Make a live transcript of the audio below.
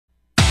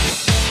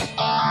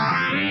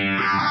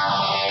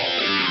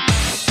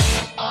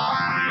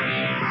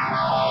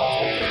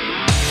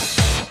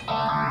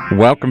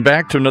Welcome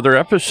back to another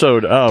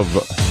episode of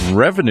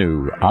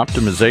Revenue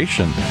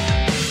Optimization.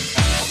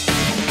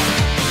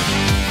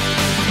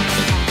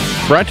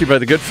 Brought to you by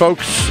the good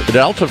folks at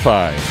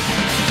Altify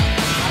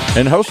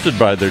and hosted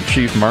by their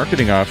Chief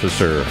Marketing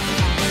Officer,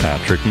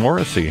 Patrick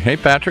Morrissey. Hey,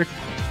 Patrick.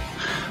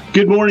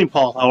 Good morning,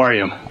 Paul. How are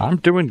you? I'm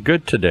doing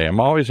good today. I'm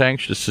always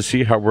anxious to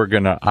see how we're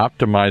going to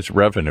optimize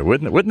revenue.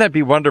 Wouldn't that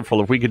be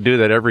wonderful if we could do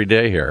that every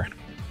day here?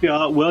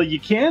 Well, you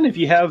can if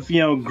you have,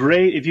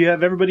 if you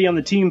have everybody on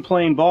the team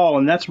playing ball,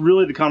 and that's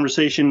really the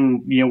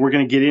conversation, we're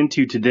going to get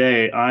into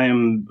today.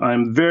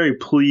 I'm very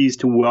pleased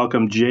to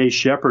welcome Jay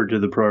Shepard to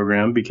the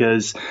program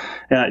because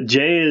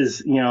Jay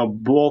is,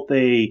 both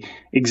a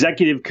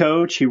executive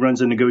coach. He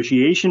runs a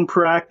negotiation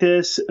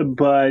practice,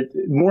 but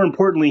more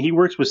importantly, he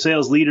works with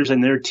sales leaders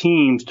and their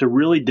teams to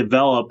really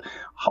develop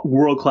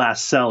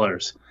world-class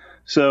sellers.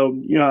 So,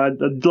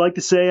 I'd like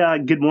to say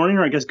good morning,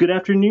 or I guess good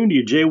afternoon to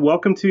you, Jay.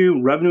 Welcome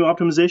to Revenue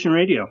Optimization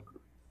Radio.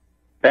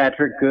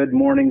 Patrick, good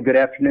morning, good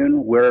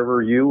afternoon,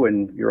 wherever you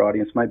and your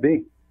audience might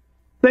be.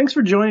 Thanks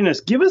for joining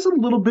us. Give us a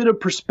little bit of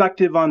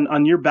perspective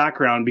on your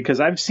background, because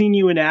I've seen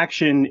you in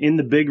action in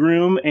the big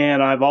room,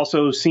 and I've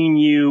also seen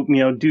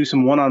you, do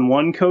some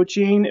one-on-one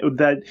coaching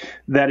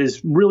that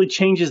is really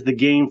changes the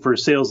game for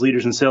sales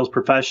leaders and sales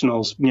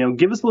professionals.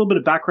 Give us a little bit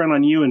of background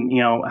on you and,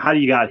 how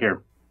you got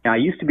here. I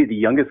used to be the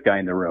youngest guy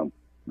in the room,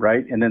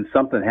 right? And then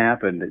something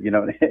happened,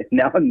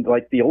 now I'm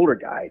like the older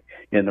guy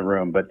in the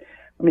room. But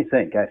let me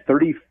think,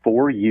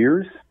 34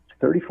 years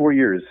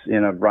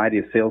in a variety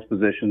of sales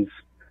positions,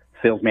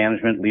 sales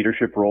management,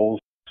 leadership roles,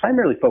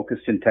 primarily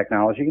focused in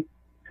technology.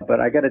 But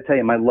I got to tell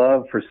you, my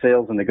love for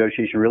sales and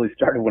negotiation really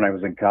started when I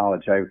was in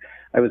college.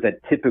 I was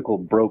that typical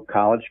broke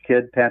college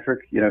kid,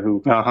 Patrick,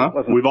 who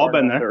wasn't We've all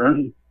been there.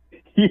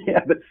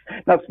 Yeah, but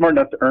not smart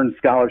enough to earn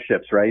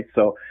scholarships, right?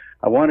 So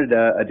I wanted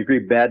a degree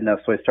bad enough,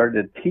 so I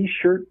started a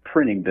T-shirt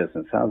printing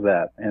business. How's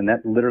that? And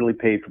that literally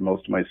paid for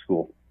most of my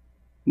school.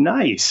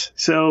 Nice.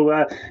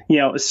 So,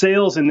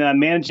 sales and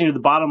managing to the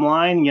bottom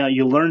line,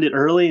 you learned it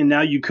early, and now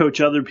you coach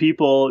other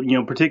people,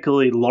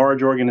 particularly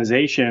large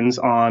organizations,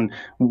 on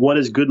what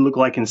does good look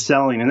like in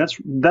selling. And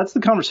that's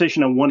the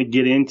conversation I want to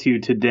get into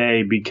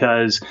today,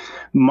 because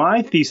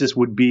my thesis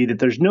would be that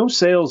there's no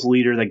sales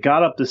leader that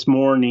got up this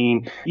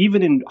morning,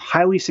 even in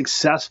highly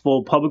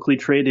successful, publicly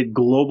traded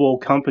global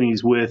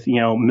companies with,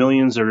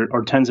 millions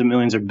or tens of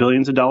millions or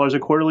billions of dollars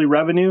of quarterly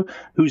revenue,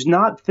 who's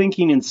not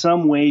thinking in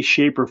some way,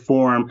 shape, or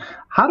form,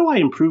 how do I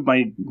improve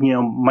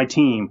my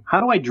team?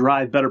 How do I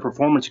drive better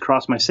performance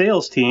across my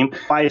sales team?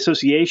 By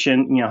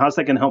association, how's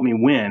that going to help me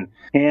win?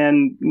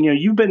 And,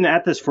 you've been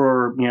at this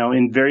for,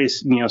 in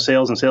various,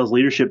 sales and sales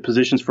leadership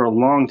positions for a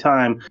long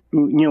time.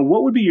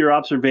 What would be your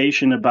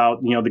observation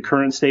about, the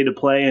current state of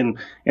play,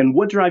 and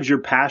what drives your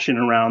passion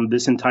around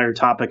this entire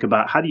topic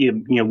about how do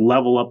you,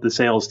 level up the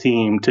sales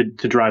team to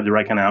drive the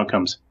right kind of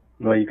outcomes?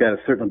 Well, you've got to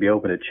certainly be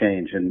open to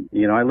change. And,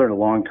 I learned a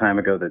long time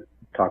ago that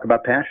talk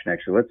about passion,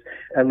 actually.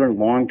 I learned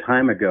a long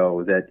time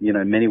ago that,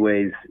 in many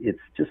ways, it's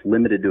just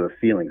limited to a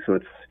feeling. So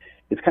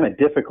it's kind of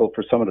difficult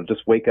for someone to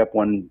just wake up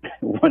one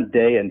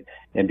day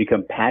and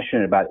become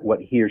passionate about what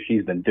he or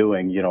she's been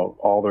doing,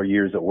 all their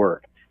years at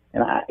work.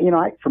 And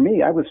for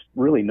me, I was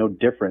really no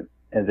different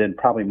than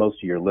probably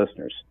most of your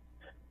listeners.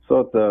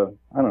 So at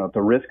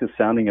the risk of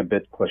sounding a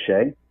bit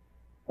cliche,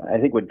 I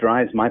think what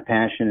drives my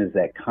passion is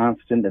that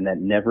constant and that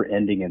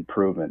never-ending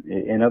improvement.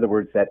 In other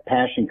words, that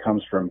passion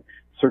comes from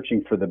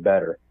searching for the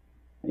better.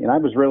 And I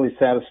was really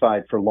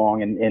satisfied for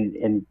long,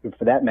 and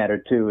for that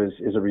matter too,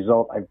 as a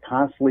result, I'm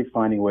constantly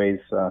finding ways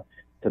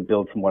to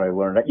build from what I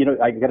learned.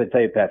 I got to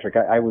tell you, Patrick,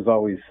 I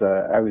always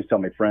tell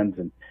my friends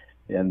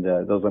and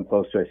those I'm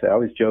close to, I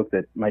always joke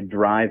that my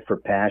drive for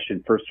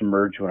passion first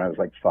emerged when I was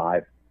like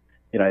 5.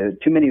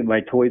 Too many of my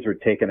toys were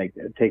taken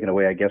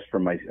away, I guess, for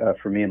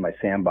me in my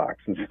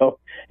sandbox. And so,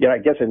 I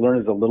guess I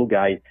learned as a little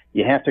guy,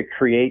 you have to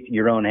create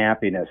your own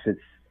happiness.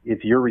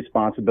 It's your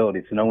responsibility.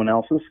 It's no one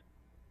else's.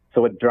 So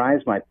what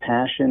drives my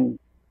passion,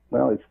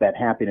 well, it's that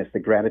happiness,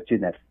 the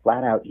gratitude, and that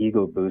flat-out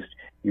ego boost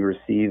you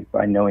receive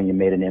by knowing you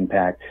made an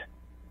impact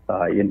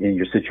in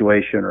your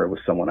situation or with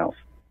someone else.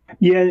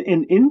 Yeah,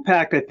 and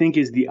impact, I think,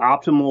 is the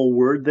optimal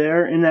word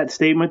there in that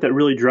statement that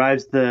really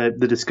drives the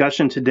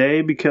discussion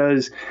today,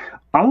 because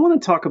I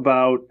want to talk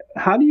about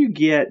how do you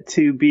get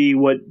to be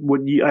what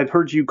I've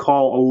heard you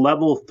call a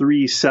level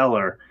 3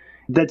 seller.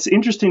 That's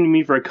interesting to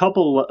me for a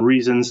couple of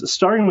reasons,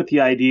 starting with the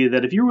idea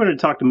that if you were going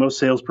to talk to most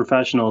sales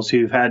professionals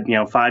who've had,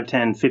 5,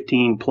 10,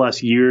 15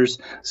 plus years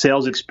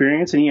sales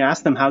experience, and you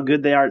ask them how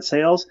good they are at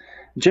sales,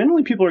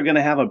 generally people are going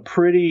to have a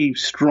pretty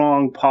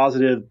strong,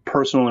 positive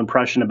personal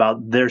impression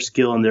about their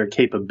skill and their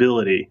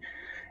capability.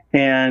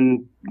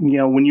 And,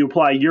 when you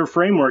apply your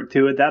framework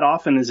to it, that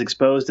often is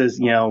exposed as,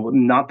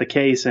 not the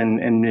case, and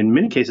in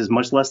many cases,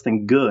 much less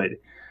than good.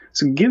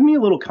 So give me a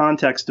little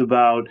context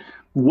about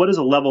what is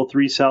a level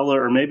 3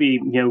 seller, or maybe,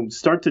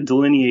 start to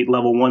delineate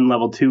level 1,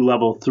 level 2,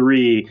 level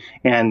 3,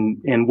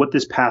 and what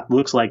this path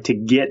looks like to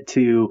get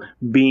to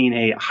being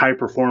a high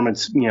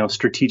performance,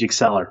 strategic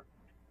seller.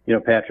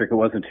 Patrick, it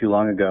wasn't too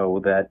long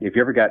ago that if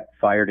you ever got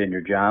fired in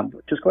your job,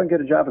 just go and get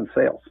a job in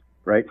sales.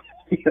 right?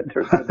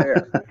 They're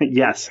there.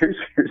 Yes. Here's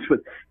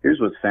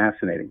what's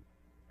fascinating.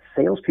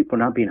 Salespeople are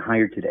not being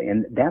hired today,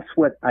 and that's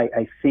what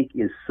I think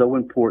is so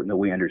important that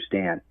we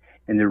understand.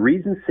 And the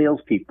reason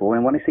salespeople,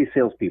 and when I say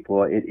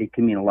salespeople, it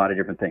can mean a lot of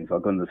different things. I'll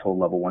go into this whole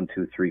level 1,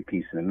 2, 3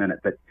 piece in a minute.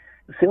 But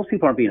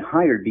salespeople aren't being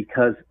hired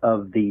because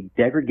of the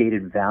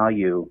degraded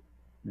value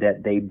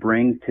that they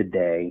bring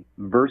today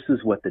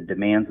versus what the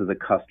demands of the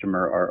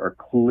customer are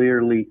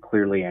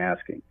clearly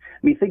asking.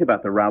 I mean, think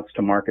about the routes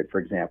to market, for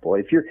example.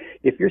 If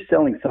you're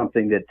selling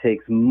something that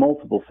takes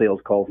multiple sales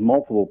calls,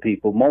 multiple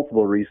people,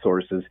 multiple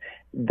resources,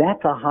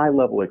 that's a high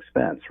level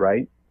expense,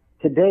 right?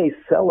 Today,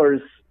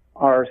 sellers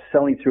are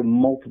selling through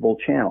multiple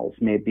channels,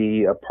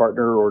 maybe a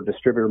partner or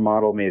distributor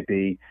model,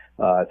 maybe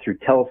through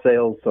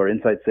telesales or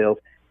inside sales.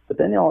 But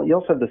then you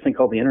also have this thing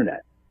called the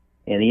internet.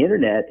 And the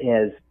internet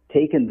has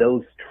taken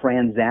those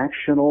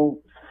transactional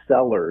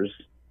sellers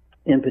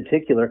in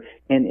particular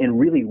and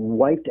really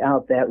wiped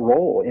out that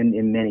role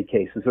in many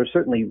cases, or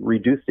certainly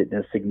reduced it in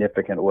a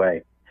significant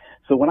way.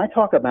 So when I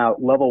talk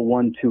about level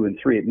 1, 2, and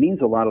 3, it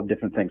means a lot of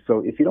different things. So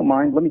if you don't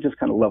mind, let me just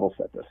kind of level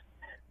set this.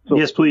 So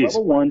yes, please.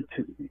 So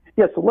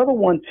level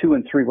 1, 2,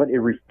 and 3, what it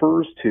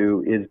refers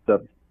to is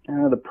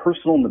the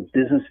personal and the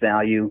business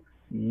value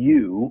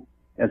you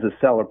as a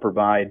seller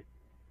provide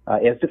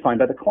as defined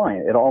by the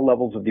client at all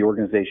levels of the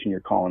organization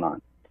you're calling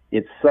on.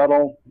 It's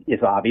subtle,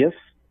 it's obvious,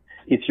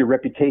 it's your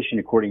reputation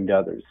according to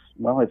others.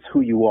 Well, it's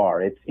who you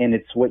are,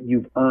 it's what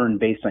you've earned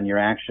based on your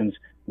actions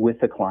with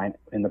the client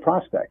and the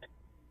prospect.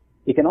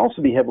 It can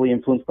also be heavily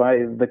influenced by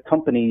the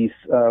company's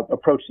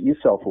approach that you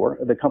sell for,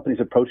 the company's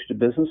approach to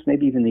business,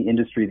 maybe even the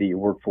industry that you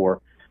work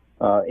for,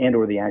 and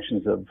or the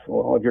actions of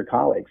your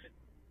colleagues.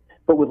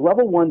 But with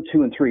level 1,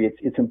 2, and 3,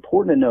 it's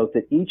important to note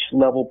that each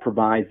level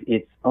provides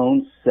its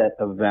own set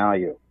of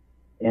value,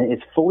 and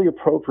it's fully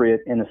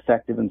appropriate and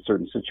effective in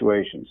certain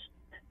situations.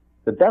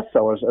 The best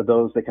sellers are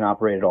those that can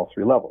operate at all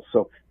 3 levels.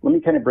 So let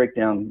me kind of break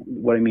down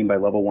what I mean by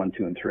level 1,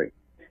 2, and 3.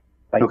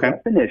 By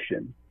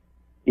definition,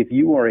 if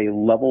you are a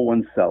level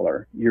 1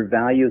 seller, your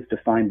value is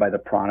defined by the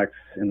products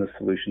and the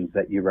solutions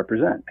that you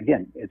represent.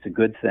 Again, it's a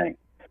good thing.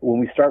 When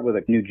we start with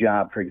a new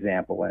job, for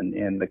example, and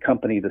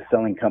the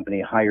selling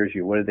company hires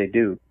you, what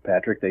do,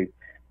 Patrick?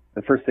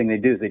 The first thing they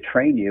do is they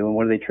train you, and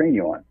what do they train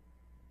you on?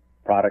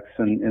 Products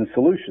and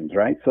solutions,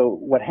 right? So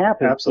what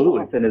happens so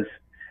often is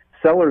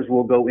sellers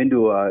will go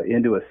into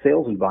a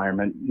sales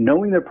environment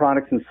knowing their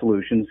products and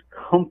solutions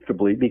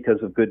comfortably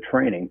because of good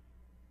training.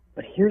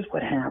 But here's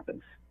what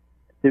happens.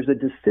 There's a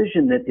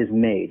decision that is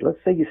made. Let's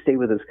say you stay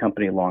with this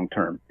company long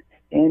term,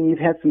 and you've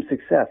had some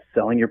success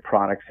selling your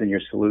products and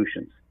your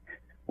solutions.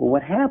 Well,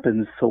 what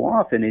happens so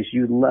often is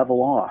you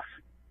level off.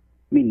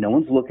 I mean, no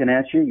one's looking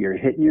at you. You're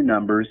hitting your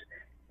numbers.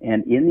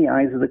 And in the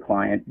eyes of the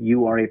client,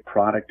 you are a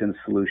product and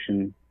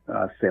solution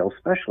sales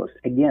specialist.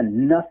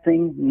 Again,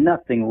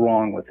 nothing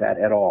wrong with that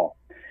at all.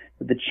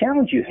 But the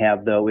challenge you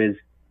have, though, is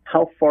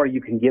how far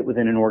you can get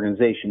within an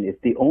organization if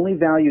the only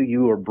value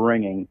you are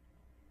bringing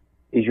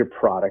is your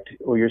product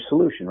or your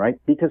solution, right?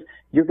 Because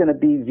you're going to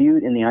be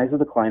viewed in the eyes of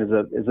the client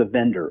as a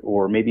vendor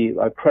or maybe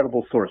a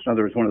credible source. In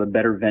other words, one of the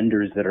better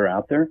vendors that are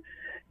out there.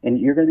 And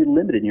you're going to be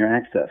limited in your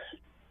access,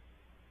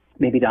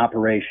 maybe to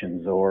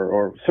operations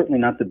or certainly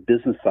not the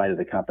business side of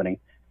the company.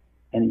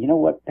 And you know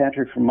what,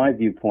 Patrick, from my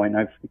viewpoint,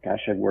 I've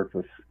worked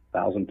with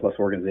 1,000+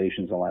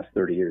 organizations in the last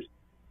 30 years.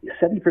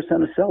 70%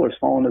 of sellers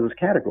fall into this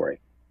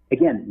category.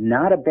 Again,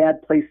 not a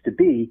bad place to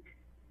be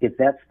if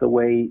that's the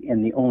way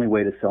and the only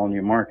way to sell in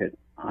your market.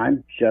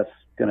 I'm just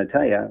going to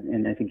tell you,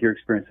 and I think your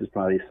experience is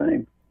probably the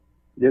same,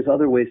 there's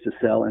other ways to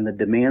sell, and the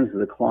demands of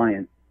the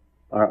client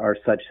are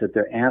such that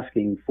they're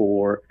asking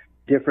for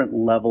different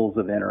levels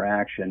of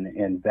interaction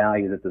and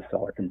value that the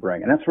seller can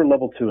bring. And that's where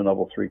level 2 and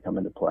level 3 come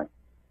into play.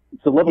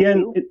 So level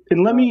 2,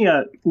 and let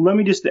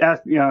me just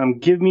ask,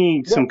 give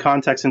me some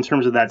context in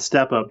terms of that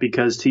step up,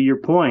 because to your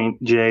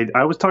point, Jay,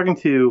 I was talking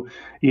to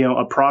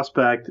a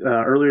prospect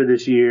earlier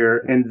this year,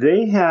 and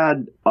they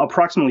had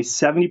approximately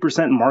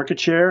 70% market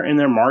share in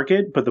their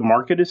market, but the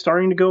market is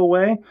starting to go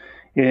away.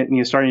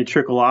 And starting to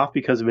trickle off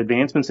because of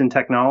advancements in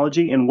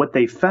technology. And what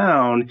they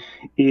found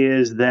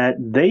is that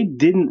they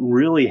didn't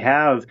really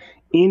have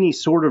any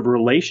sort of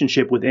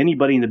relationship with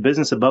anybody in the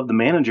business above the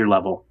manager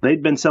level.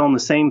 They'd been selling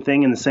the same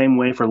thing in the same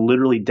way for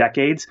literally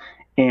decades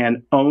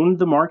and owned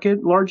the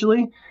market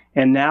largely.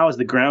 And now as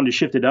the ground is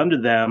shifted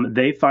under them,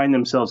 they find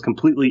themselves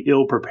completely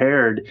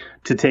ill-prepared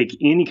to take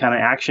any kind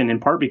of action, in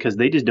part because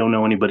they just don't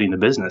know anybody in the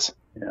business.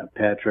 Yeah,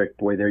 Patrick,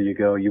 boy, there you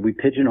go. We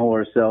pigeonhole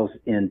ourselves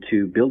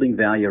into building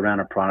value around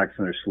our products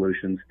and our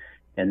solutions.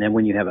 And then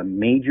when you have a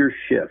major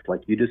shift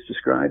like you just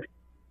described,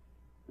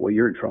 well,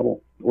 you're in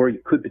trouble. Or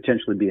you could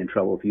potentially be in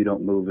trouble if you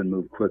don't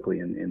move quickly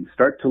and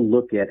start to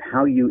look at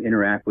how you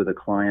interact with a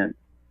client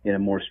in a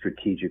more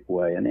strategic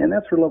way. And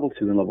that's where level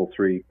 2 and level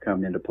 3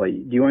 come into play.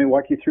 Do you want me to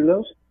walk you through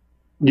those?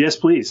 Yes,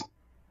 please.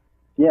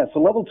 Yeah, so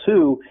level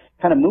 2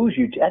 kind of moves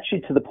you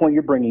actually to the point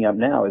you're bringing up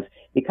now. Is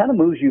it kind of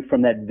moves you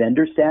from that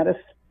vendor status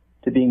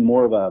to being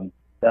more of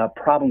a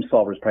problem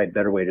solver is probably a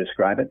better way to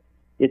describe it.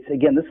 It's,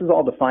 again, this is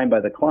all defined by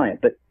the client,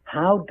 but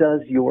how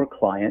does your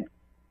client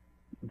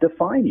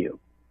define you.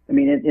 I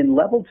mean, in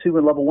level 2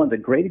 and level 1, it's a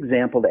great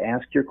example to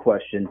ask a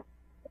question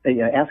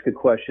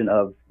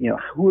of,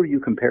 who are you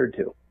compared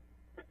to?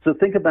 So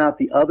think about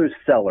the other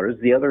sellers,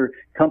 the other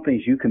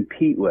companies you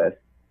compete with.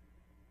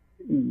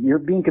 You're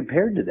being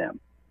compared to them.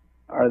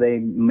 Are they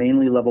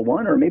mainly level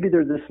 1, or maybe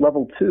they're this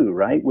level 2,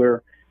 right?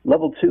 Where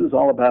level 2 is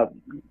all about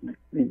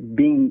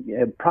being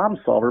a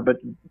problem solver, but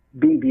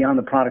being beyond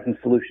the product and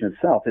solution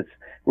itself. It's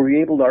where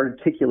you're able to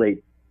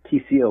articulate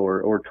TCO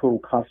or total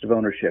cost of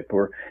ownership,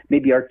 or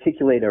maybe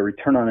articulate a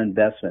return on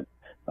investment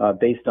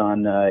based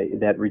on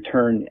that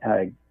return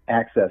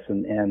access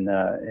and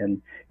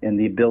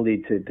the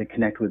ability to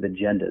connect with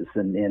agendas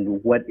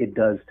and what it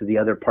does to the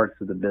other parts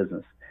of the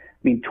business.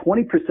 I mean,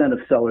 20% of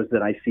sellers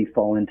that I see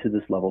fall into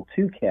this level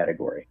 2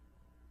 category.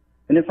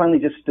 And then finally,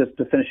 just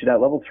to finish it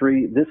out, level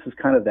 3, this is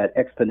kind of that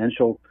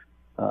exponential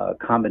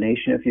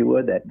combination, if you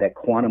would, that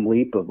quantum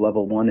leap of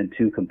level 1 and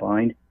 2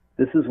 combined.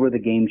 This is where the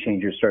game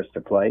changer starts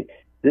to play.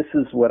 This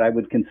is what I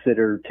would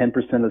consider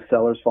 10% of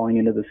sellers falling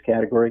into this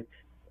category.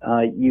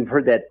 You've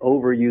heard that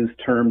overused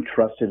term,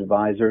 trusted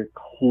advisor.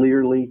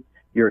 Clearly,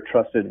 you're a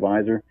trusted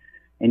advisor,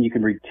 and you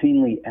can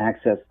routinely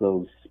access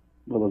those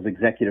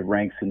executive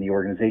ranks in the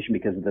organization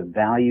because of the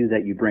value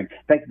that you bring.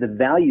 In fact, the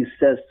value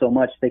says so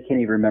much they can't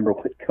even remember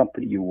what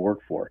company you work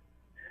for.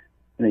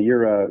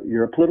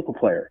 You're a political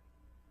player,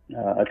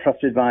 a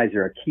trusted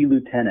advisor, a key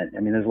lieutenant. I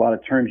mean, there's a lot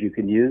of terms you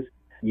can use.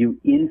 You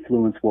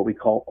influence what we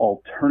call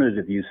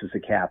alternative uses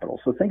of capital.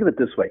 So think of it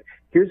this way.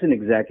 Here's an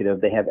executive.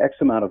 They have X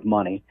amount of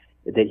money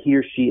that he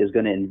or she is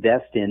going to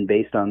invest in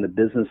based on the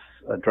business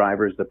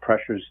drivers, the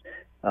pressures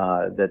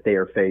that they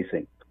are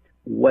facing.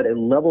 What a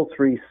level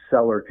 3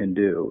 seller can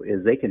do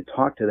is they can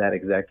talk to that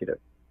executive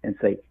and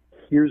say,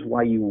 here's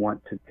why you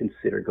want to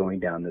consider going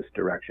down this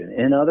direction.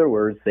 In other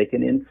words, they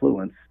can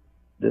influence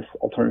this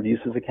alternative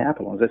uses of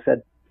capital. As I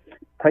said,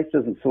 price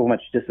doesn't so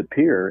much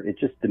disappear, it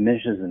just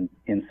diminishes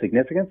in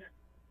significance.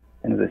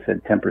 And as I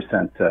said,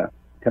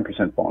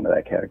 10% fall into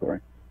that category.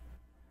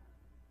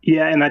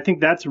 Yeah, and I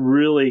think that's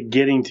really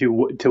getting to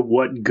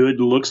what good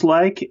looks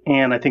like,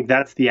 and I think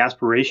that's the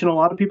aspiration a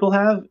lot of people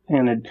have.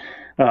 And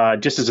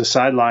just as a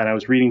sideline, I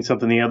was reading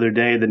something the other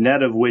day, the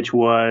net of which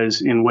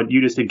was, in what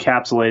you just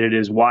encapsulated,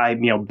 is why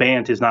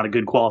BANT is not a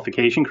good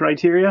qualification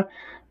criteria,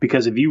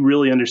 because if you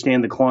really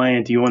understand the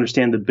client, you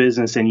understand the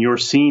business, and you're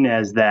seen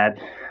as that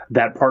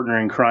partner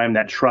in crime,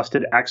 that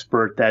trusted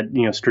expert, that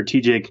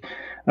strategic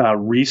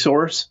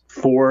resource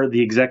for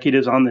the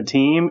executives on the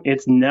team,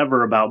 it's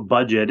never about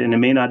budget, and it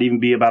may not even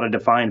be about a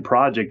defined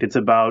project. It's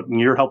about,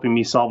 you're helping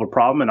me solve a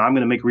problem, and I'm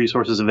going to make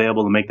resources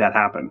available to make that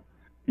happen.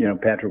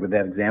 Patrick, with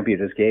that example you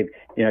just gave,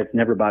 it's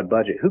never about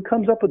budget. Who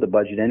comes up with the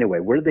budget anyway?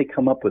 Where do they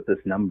come up with this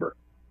number?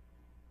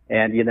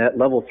 And that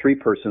level 3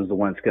 person is the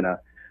one that's going to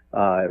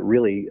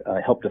really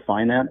help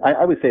define that.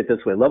 I would say it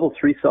this way: level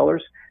 3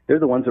 sellers, they're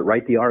the ones that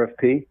write the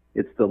RFP.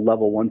 It's the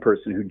level 1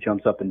 person who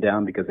jumps up and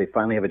down because they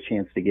finally have a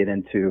chance to get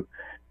into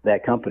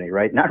that company,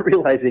 right? Not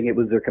realizing it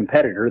was their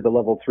competitor, the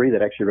level 3,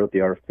 that actually wrote the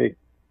RFP.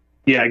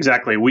 Yeah,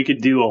 exactly. We could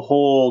do a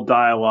whole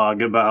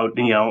dialogue about,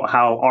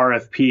 how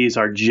RFPs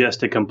are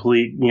just a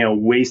complete,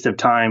 waste of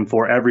time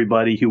for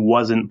everybody who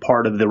wasn't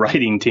part of the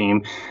writing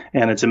team.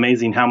 And it's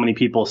amazing how many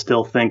people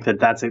still think that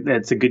that's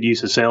a good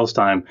use of sales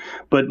time.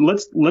 But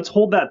let's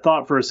hold that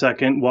thought for a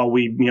second while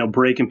we,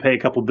 break and pay a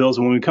couple bills.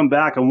 And when we come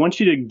back, I want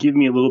you to give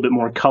me a little bit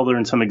more color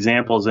and some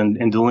examples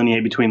and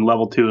delineate between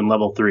level 2 and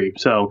level 3.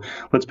 So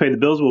let's pay the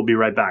bills. We'll be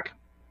right back.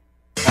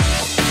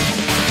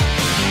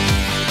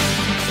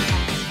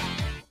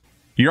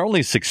 You're only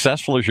as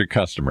successful as your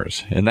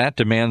customers, and that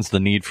demands the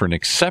need for an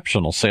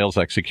exceptional sales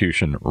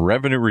execution,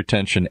 revenue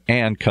retention,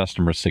 and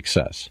customer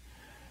success.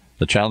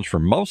 The challenge for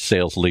most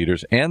sales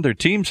leaders and their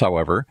teams,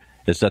 however,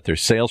 is that their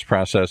sales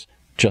process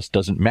just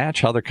doesn't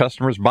match how their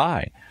customers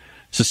buy.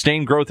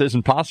 Sustained growth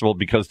isn't possible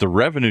because the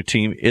revenue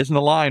team isn't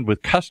aligned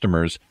with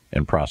customers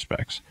and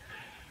prospects.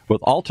 With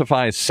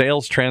Altify's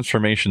sales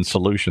transformation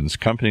solutions,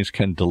 companies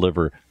can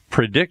deliver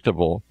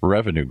predictable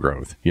revenue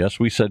growth. Yes,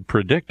 we said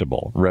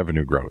predictable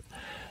revenue growth.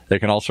 They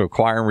can also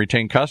acquire and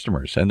retain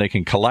customers, and they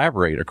can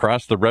collaborate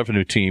across the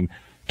revenue team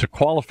to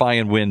qualify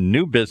and win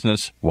new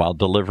business while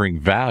delivering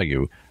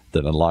value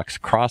that unlocks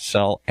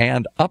cross-sell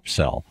and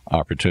upsell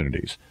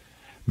opportunities.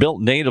 Built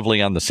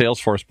natively on the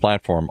Salesforce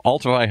platform,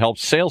 Altify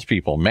helps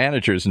salespeople,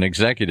 managers, and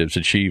executives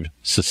achieve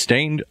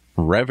sustained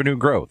revenue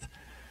growth.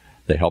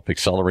 They help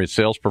accelerate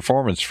sales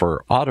performance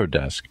for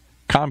Autodesk,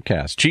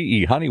 Comcast,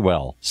 GE,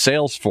 Honeywell,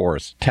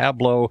 Salesforce,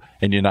 Tableau,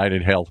 and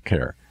United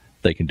Healthcare.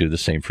 They can do the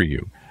same for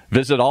you.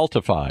 Visit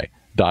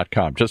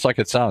Altify.com, just like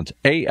it sounds,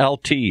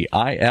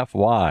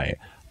 Altify,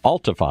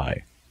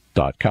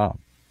 Altify.com.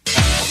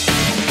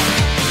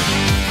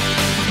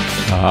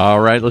 All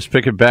right, let's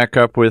pick it back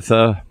up with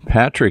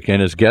Patrick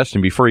and his guest.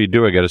 And before you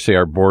do, I got to say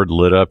our board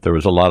lit up. There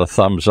was a lot of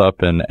thumbs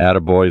up and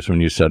attaboys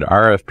when you said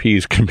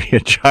RFPs can be a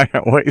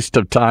giant waste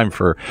of time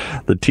for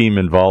the team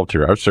involved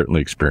here. I've certainly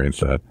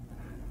experienced that.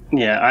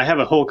 Yeah, I have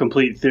a whole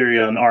complete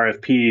theory on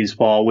RFPs,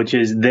 Paul, which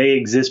is they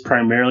exist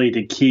primarily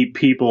to keep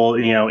people,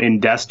 in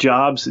desk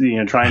jobs,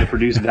 trying to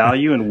produce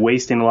value and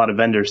wasting a lot of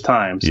vendors'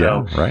 time. So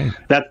Yeah, right.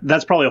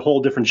 that's probably a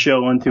whole different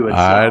show unto itself.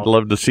 I'd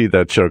love to see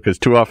that show, because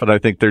too often I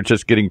think they're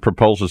just getting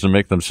proposals to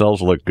make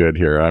themselves look good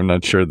here. I'm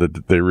not sure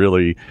that they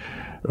really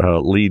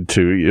lead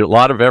to. A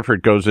lot of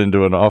effort goes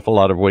into an awful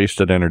lot of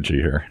wasted energy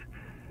here.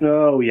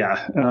 Oh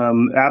yeah,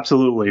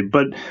 absolutely.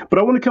 But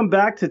I want to come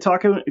back to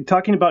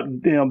talking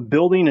about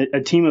building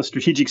a team of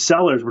strategic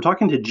sellers. We're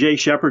talking to Jay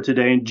Shepard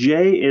today, and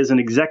Jay is an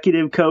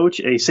executive coach,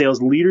 a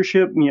sales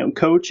leadership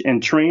coach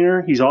and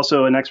trainer. He's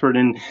also an expert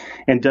in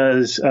and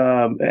has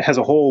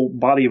a whole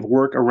body of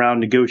work around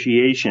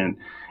negotiation.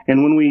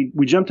 And when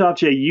we jumped off,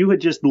 Jay, you had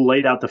just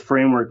laid out the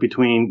framework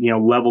between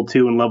level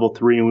 2 and level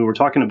 3, and we were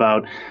talking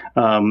about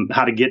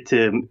how to get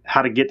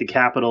to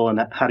capital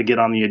and how to get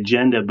on the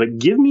agenda. But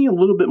give me a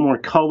little bit more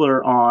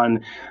color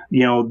on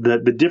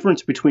the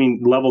difference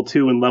between level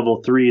 2 and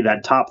level 3,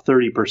 that top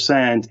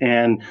 30%,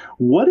 and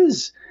what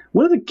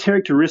are the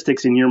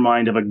characteristics in your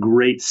mind of a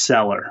great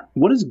seller?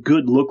 What does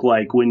good look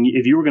like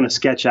if you were going to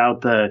sketch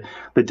out the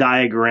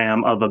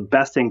diagram of a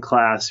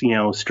best-in-class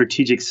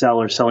strategic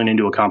seller selling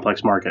into a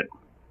complex market?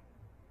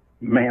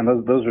 Man,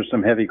 those are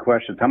some heavy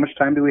questions. How much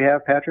time do we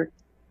have, Patrick?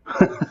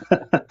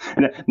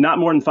 Not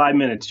more than 5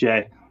 minutes,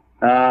 Jay.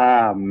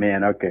 Ah,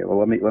 man. Okay. Well,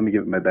 let me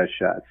give it my best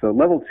shot. So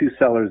level 2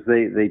 sellers,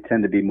 they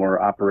tend to be more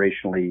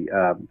operationally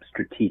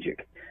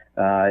strategic.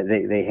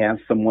 They have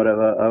somewhat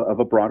of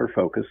a broader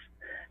focus.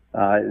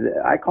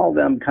 I call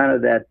them kind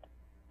of that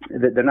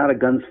they're not a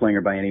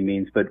gunslinger by any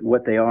means, but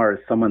what they are is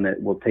someone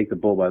that will take the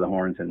bull by the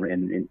horns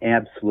and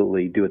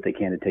absolutely do what they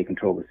can to take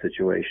control of the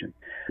situation.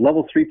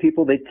 Level 3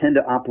 people, they tend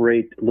to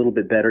operate a little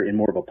bit better in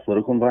more of a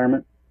political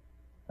environment.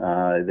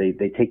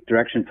 They take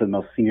direction for the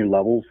most senior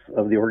levels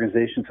of the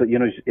organization. So,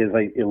 as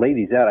I lay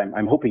these out,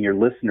 I'm hoping your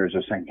listeners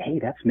are saying, hey,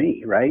 that's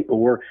me, right?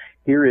 Or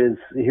here's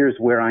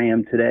where I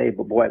am today,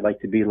 but boy, I'd like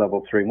to be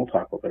level 3, and we'll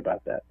talk a little bit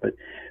about that. But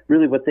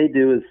really what they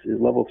do is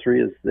level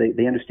 3 is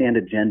they understand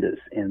agendas,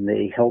 and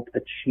they help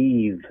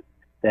achieve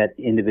that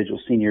individual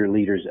senior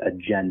leader's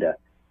agenda.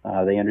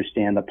 They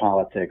understand the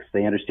politics.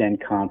 They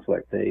understand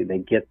conflict.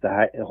 They get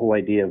the whole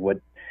idea of what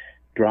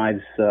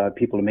drives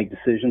people to make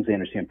decisions. They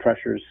understand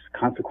pressures,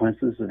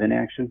 consequences of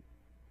inaction.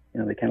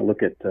 They kind of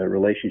look at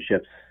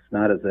relationships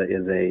not as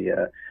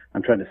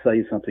I'm trying to sell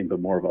you something, but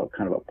more of a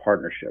kind of a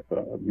partnership,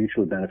 a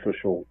mutually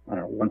beneficial,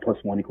 1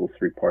 + 1 =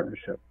 3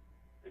 partnership.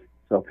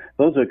 So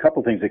those are a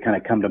couple things that kind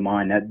of come to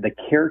mind. That the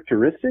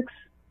characteristics,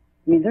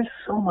 there's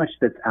so much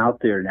that's out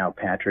there now,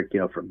 Patrick,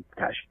 from,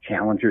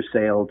 Challenger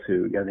Sale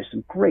to, there's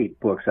some great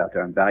books out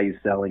there on value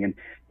selling. And,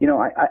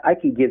 I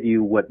can give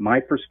you what my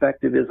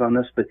perspective is on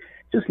this, but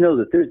just know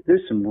that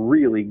there's some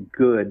really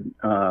good,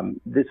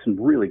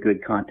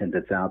 content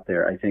that's out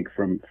there, I think,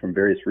 from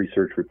various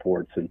research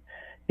reports. And,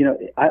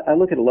 I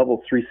look at a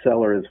level 3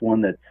 seller as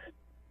one that's,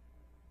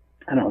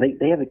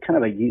 they have a kind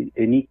of a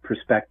unique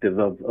perspective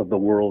of the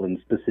world and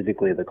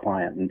specifically of the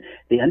client. And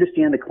they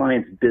understand the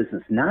client's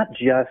business, not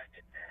just,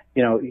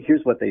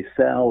 here's what they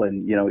sell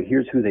and,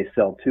 here's who they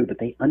sell to, but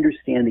they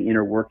understand the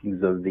inner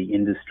workings of the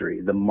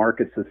industry, the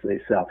markets that they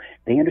sell.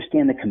 They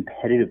understand the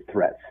competitive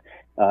threats.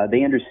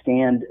 They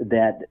understand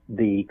that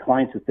the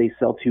clients that they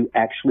sell to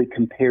actually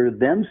compare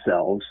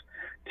themselves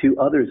to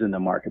others in the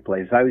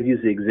marketplace. I always use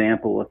the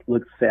example,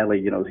 look,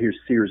 sadly, here's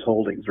Sears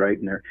Holdings, right?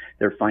 And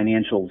their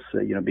financials,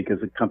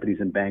 because the company's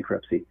in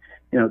bankruptcy.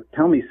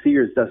 Tell me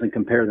Sears doesn't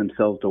compare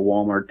themselves to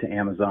Walmart, to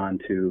Amazon,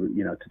 to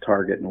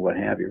Target and what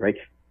have you, right?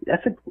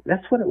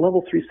 That's what a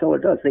level 3 seller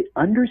does. They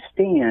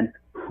understand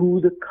who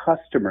the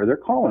customer they're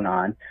calling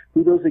on,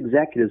 who those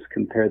executives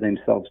compare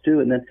themselves to,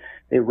 and then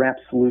they wrap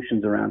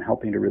solutions around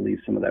helping to relieve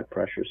some of that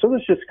pressure. So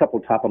there's just a couple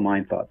of top of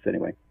mind thoughts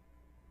anyway.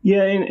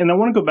 Yeah, and I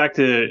want to go back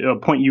to a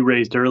point you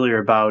raised earlier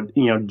about,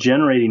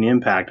 generating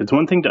impact. It's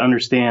one thing to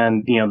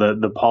understand,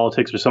 the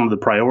politics or some of the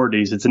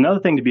priorities. It's another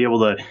thing to be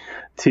able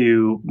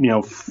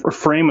to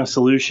frame a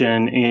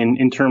solution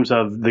in terms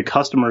of the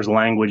customer's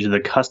language, the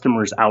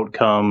customer's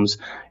outcomes,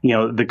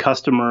 the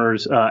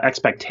customer's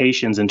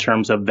expectations in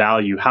terms of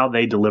value, how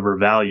they deliver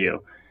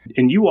value.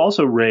 And you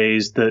also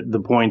raised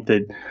the point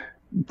that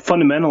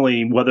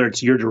fundamentally, whether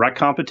it's your direct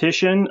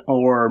competition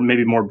or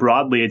maybe more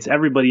broadly, it's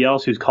everybody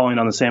else who's calling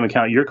on the same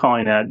account you're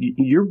calling at,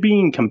 you're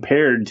being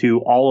compared to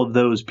all of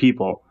those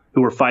people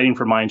who are fighting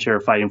for mind share,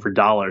 fighting for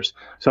dollars.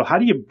 So how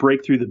do you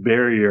break through the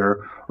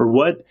barrier, or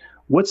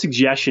what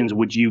suggestions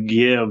would you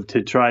give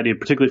to try to,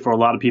 particularly for a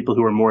lot of people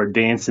who are more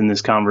advanced in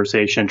this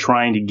conversation,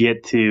 trying to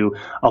get to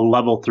a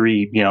level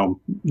 3,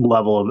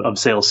 level of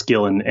sales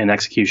skill and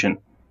execution?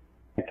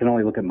 I can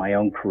only look at my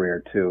own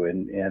career too,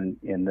 and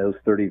in those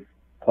 30+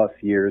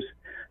 years,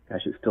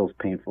 gosh, it still is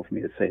painful for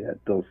me to say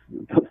that, those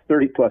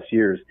 30+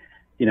 years,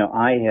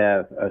 I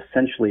have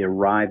essentially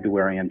arrived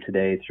where I am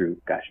today through,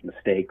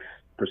 mistakes,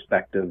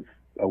 perspective,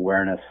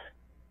 awareness,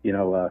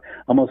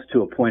 almost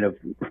to a point of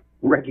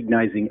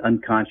recognizing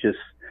unconscious,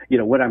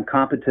 what I'm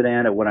competent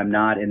at and what I'm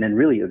not, and then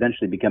really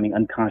eventually becoming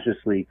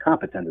unconsciously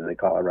competent, as they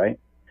call it, right?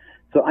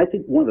 So I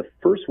think one of the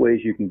first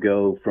ways you can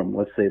go from,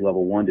 let's say,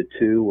 level 1 to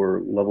 2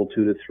 or level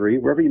 2 to 3,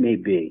 wherever you may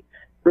be,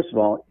 first of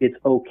all, it's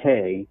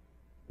okay.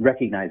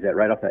 Recognize that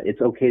right off that.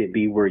 It's okay to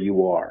be where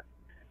you are.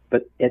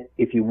 But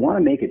if you want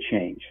to make a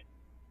change,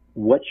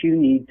 what you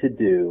need to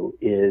do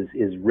is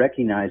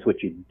recognize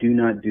what you do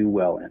not do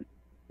well in,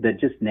 that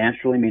just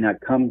naturally may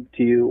not come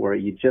to you, or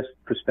you just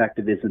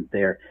perspective isn't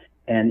there,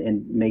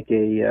 and make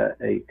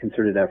a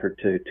concerted effort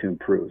to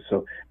improve.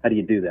 So how do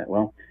you do that?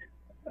 Well,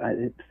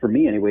 for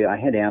me anyway, I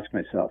had to ask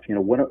myself,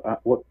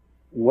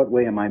 what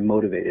way am I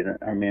motivated?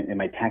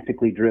 Am I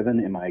tactically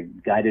driven? Am I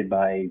guided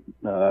by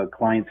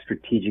client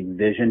strategic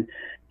vision?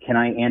 Can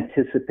I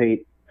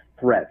anticipate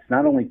threats,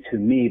 not only to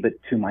me, but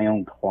to my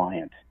own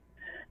client?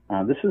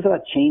 This is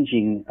about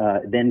changing,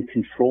 then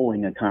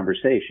controlling a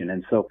conversation.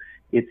 And so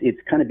it's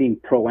kind of being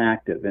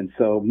proactive. And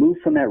so move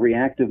from that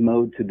reactive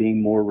mode to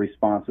being more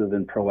responsive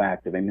and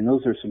proactive. I mean,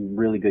 those are some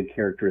really good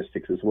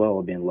characteristics as well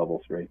of being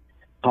level 3.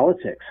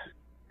 Politics.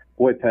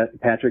 Boy,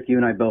 Patrick, you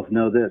and I both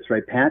know this,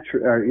 right?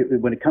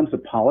 When it comes to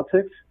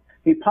politics,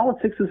 I mean,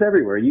 politics is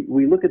everywhere.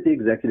 We look at the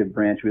executive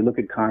branch, we look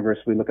at Congress,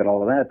 we look at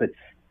all of that, but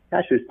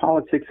gosh, there's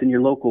politics in your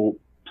local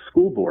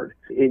school board,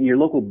 in your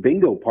local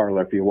bingo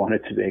parlor, if you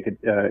wanted to make it,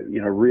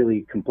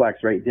 really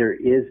complex, right? There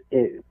is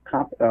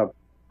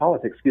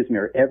politics,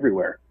 are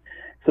everywhere.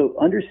 So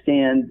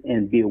understand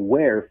and be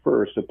aware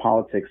first of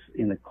politics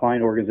in the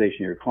client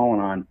organization you're calling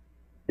on,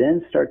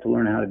 then start to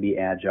learn how to be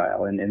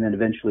agile, and then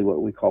eventually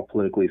what we call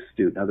politically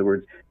astute. In other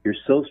words, you're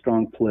so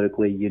strong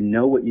politically, you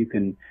know what you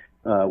can,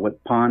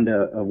 what pond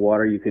of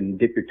water you can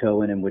dip your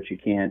toe in and what you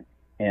can't,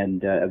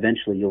 and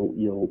eventually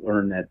you'll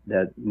earn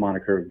that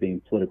moniker of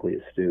being politically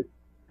astute.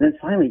 And then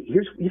finally,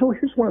 here's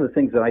one of the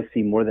things that I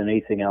see more than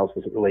anything else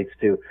as it relates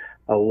to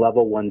a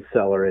level 1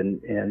 seller,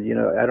 and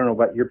I don't know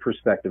about your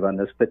perspective on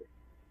this, but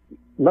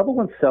level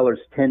 1 sellers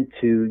tend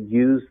to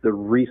use the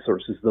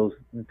resources, those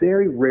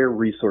very rare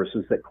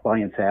resources that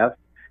clients have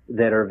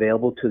that are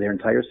available to their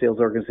entire sales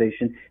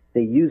organization.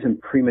 They use them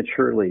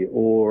prematurely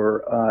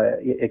or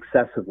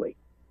excessively.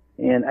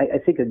 And I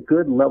think a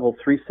good level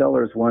 3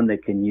 seller is one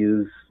that can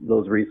use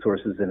those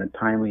resources in a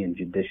timely and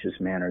judicious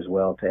manner as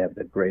well to have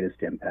the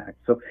greatest impact.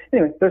 So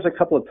anyway, there's a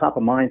couple of top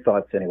of mind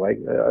thoughts anyway.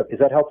 Is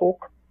that helpful?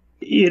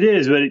 It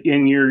is, but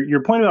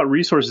your point about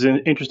resources is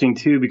interesting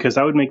too, because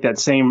I would make that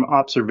same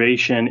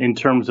observation in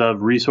terms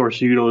of resource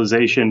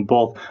utilization,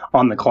 both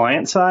on the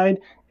client side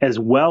as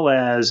well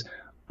as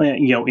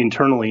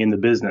internally in the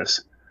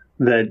business.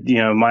 That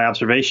my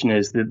observation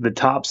is that the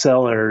top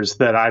sellers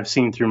that I've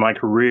seen through my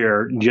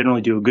career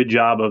generally do a good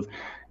job of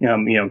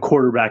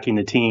quarterbacking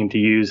the team, to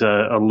use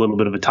a little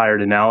bit of a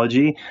tired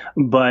analogy,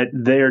 but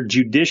they're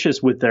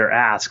judicious with their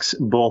asks,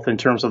 both in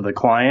terms of the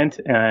client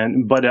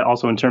but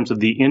also in terms of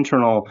the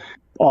internal,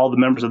 all the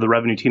members of the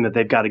revenue team that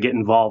they've got to get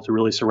involved to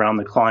really surround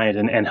the client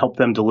and help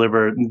them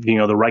deliver,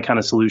 the right kind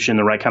of solution,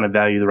 the right kind of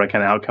value, the right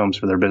kind of outcomes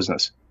for their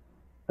business.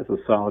 That's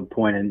a solid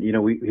point. And,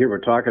 we're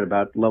talking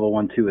about level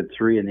 1, 2, and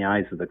 3 in the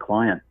eyes of the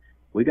client.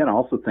 We got to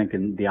also think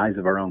in the eyes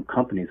of our own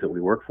companies that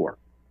we work for.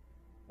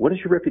 What is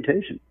your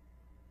reputation?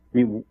 I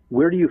mean,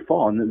 where do you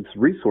fall? And this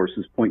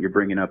resources point you're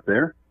bringing up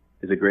there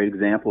is a great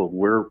example of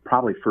where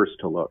probably first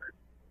to look.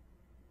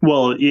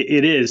 Well,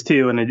 it is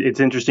too, and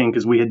it's interesting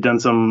because we had done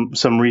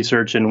some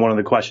research, and one of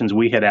the questions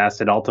we had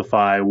asked at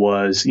Altify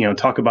was,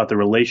 talk about the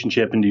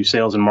relationship, and do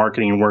sales and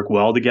marketing work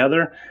well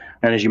together?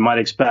 And as you might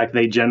expect,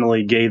 they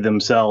generally gave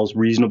themselves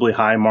reasonably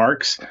high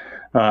marks.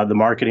 The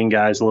marketing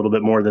guys a little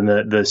bit more than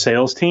the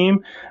sales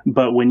team.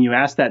 But when you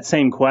ask that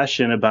same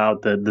question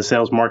about the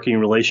sales marketing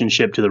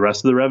relationship to the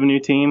rest of the revenue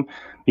team,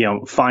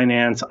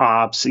 finance,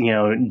 ops,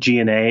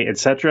 G&A, et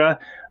cetera,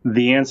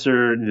 the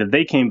answer that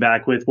they came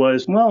back with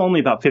was, well,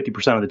 only about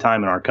 50% of the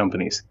time in our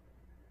companies.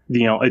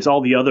 It's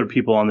all the other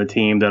people on the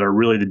team that are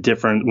really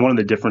one of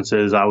the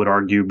differences, I would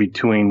argue,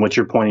 between what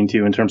you're pointing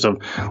to in terms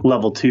of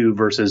level 2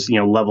 versus,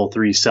 level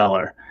 3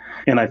 seller.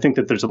 And I think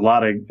that there's a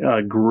lot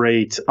of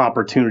great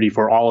opportunity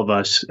for all of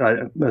us.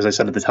 As I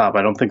said at the top,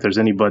 I don't think there's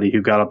anybody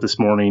who got up this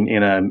morning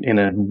in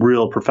a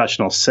real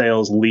professional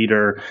sales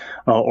leader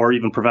or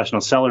even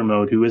professional seller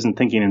mode who isn't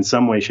thinking in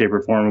some way, shape,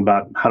 or form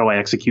about how do I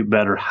execute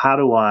better? How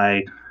do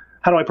I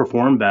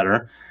perform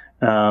better?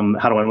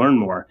 How do I learn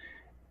more?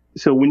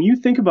 So when you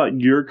think about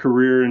your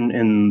career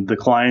and the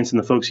clients and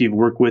the folks you've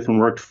worked with and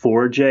worked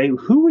for, Jay,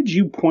 who would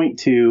you point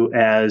to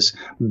as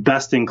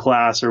best in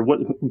class, or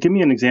give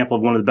me an example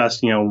of one of the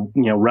best,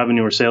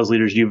 revenue or sales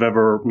leaders you've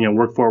ever,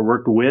 worked for or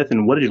worked with,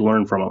 and what did you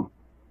learn from them?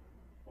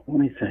 Let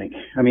me think.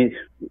 I mean,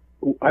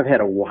 I've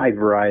had a wide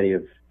variety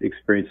of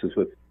experiences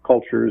with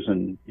cultures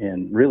and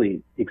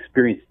really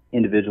experienced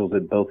individuals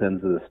at both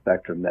ends of the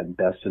spectrum, that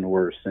best and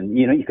worst. And,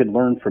 you can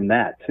learn from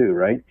that too,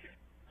 right?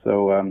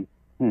 So,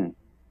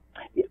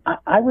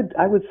 I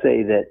would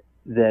say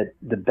that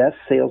the best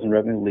sales and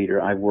revenue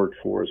leader I've worked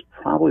for is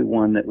probably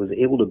one that was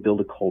able to build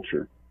a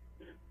culture,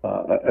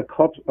 a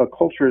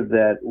culture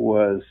that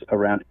was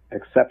around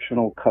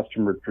exceptional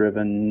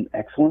customer-driven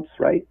excellence,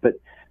 right? But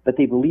but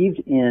they believed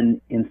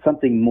in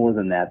something more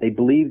than that. They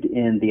believed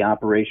in the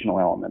operational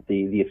element,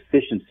 the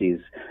efficiencies,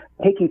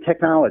 taking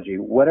technology,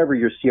 whatever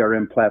your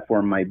CRM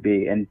platform might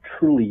be, and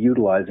truly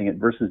utilizing it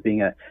versus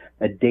being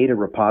a data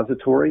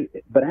repository,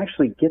 but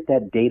actually get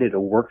that data to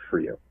work for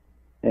you.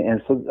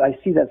 And so I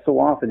see that so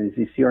often is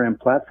these CRM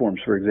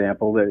platforms, for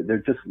example,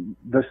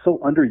 they're so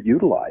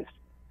underutilized.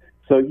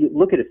 So you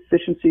look at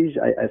efficiencies.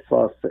 I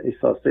saw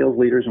sales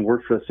leaders and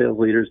worked for sales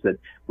leaders that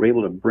were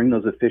able to bring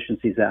those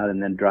efficiencies out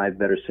and then drive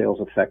better sales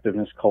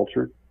effectiveness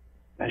culture.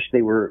 Gosh,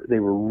 they were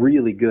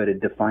really good at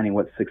defining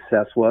what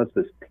success was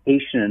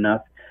patient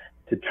enough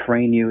to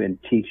train you and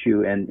teach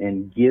you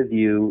and give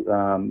you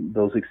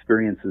those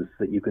experiences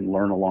that you can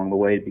learn along the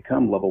way to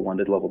become level 1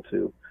 to level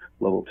 2,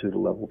 level 2 to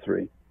level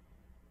 3.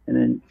 And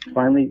then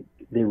finally,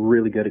 they're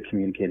really good at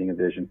communicating a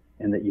vision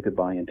and that you could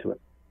buy into it.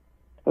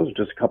 Those are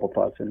just a couple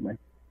thoughts anyway.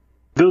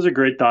 Those are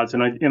great thoughts.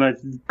 And I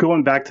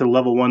going back to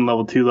level 1,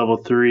 level 2, level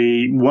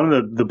 3, one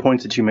of the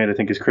points that you made I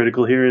think is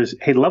critical here is,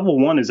 hey, level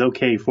 1 is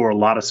okay for a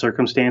lot of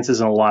circumstances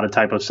and a lot of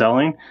type of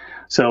selling.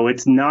 So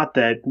it's not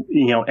that,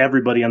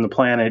 everybody on the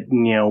planet,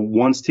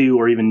 wants to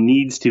or even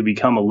needs to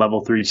become a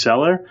level 3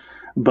 seller.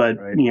 But,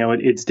 right.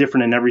 It's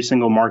different in every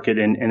single market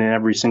and in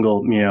every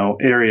single,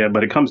 area.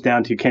 But it comes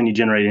down to, can you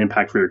generate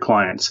impact for your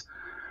clients?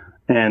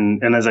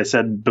 And as I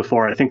said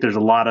before, I think there's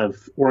a lot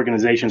of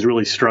organizations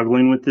really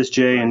struggling with this,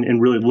 Jay,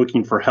 and really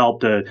looking for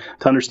help to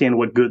understand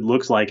what good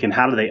looks like and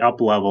how do they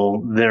up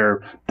level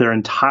their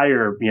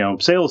entire,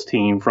 sales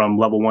team from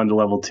level 1 to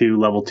level 2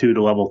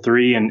 to level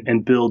 3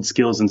 and build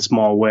skills in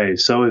small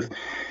ways. So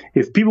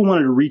if people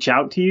wanted to reach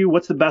out to you,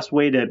 what's the best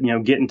way to,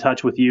 get in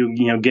touch with you,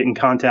 get in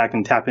contact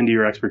and tap into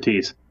your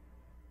expertise?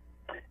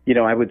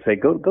 I would say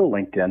go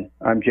LinkedIn.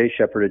 I'm Jay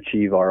Shepard,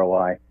 Achieve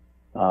ROI.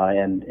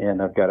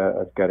 And I've got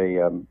a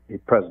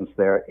presence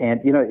there. And,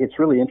 it's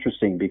really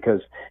interesting because,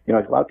 a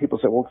lot of people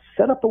say, well,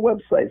 set up a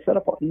website,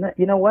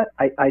 you know what?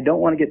 I don't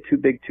want to get too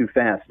big too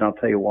fast. And I'll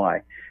tell you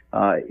why.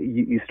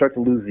 You start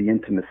to lose the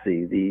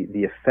intimacy,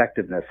 the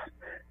effectiveness.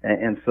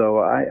 And so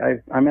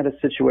I'm at a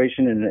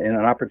situation and an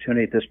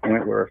opportunity at this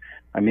point where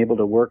I'm able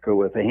to work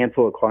with a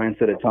handful of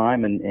clients at a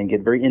time and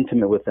get very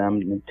intimate with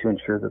them to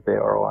ensure that their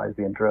ROI is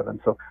being driven.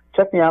 So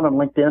check me out on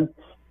LinkedIn.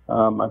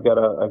 I've got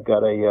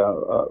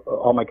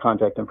all my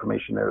contact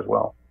information there as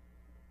well.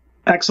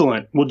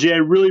 Excellent. Well, Jay, I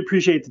really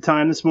appreciate the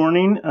time this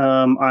morning.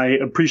 I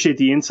appreciate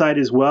the insight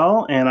as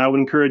well, and I would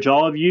encourage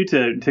all of you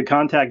to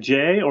contact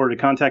Jay or to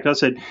contact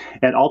us at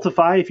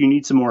Altify if you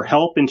need some more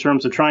help in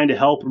terms of trying to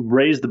help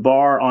raise the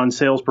bar on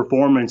sales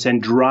performance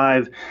and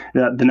drive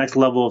the next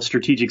level of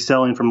strategic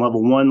selling from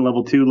level 1,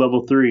 level 2,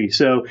 level 3.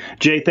 So,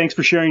 Jay, thanks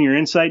for sharing your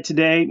insight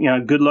today.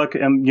 Good luck,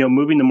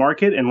 moving the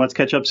market, and let's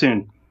catch up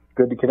soon.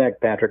 Good to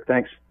connect, Patrick.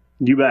 Thanks.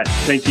 You bet.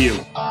 Thank you.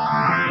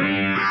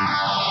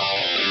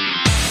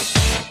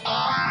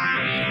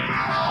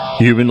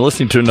 You've been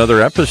listening to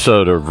another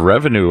episode of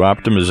Revenue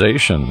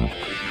Optimization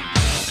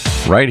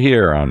right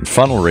here on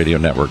Funnel Radio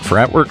Network for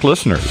at-work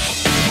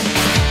listeners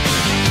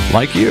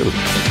like you.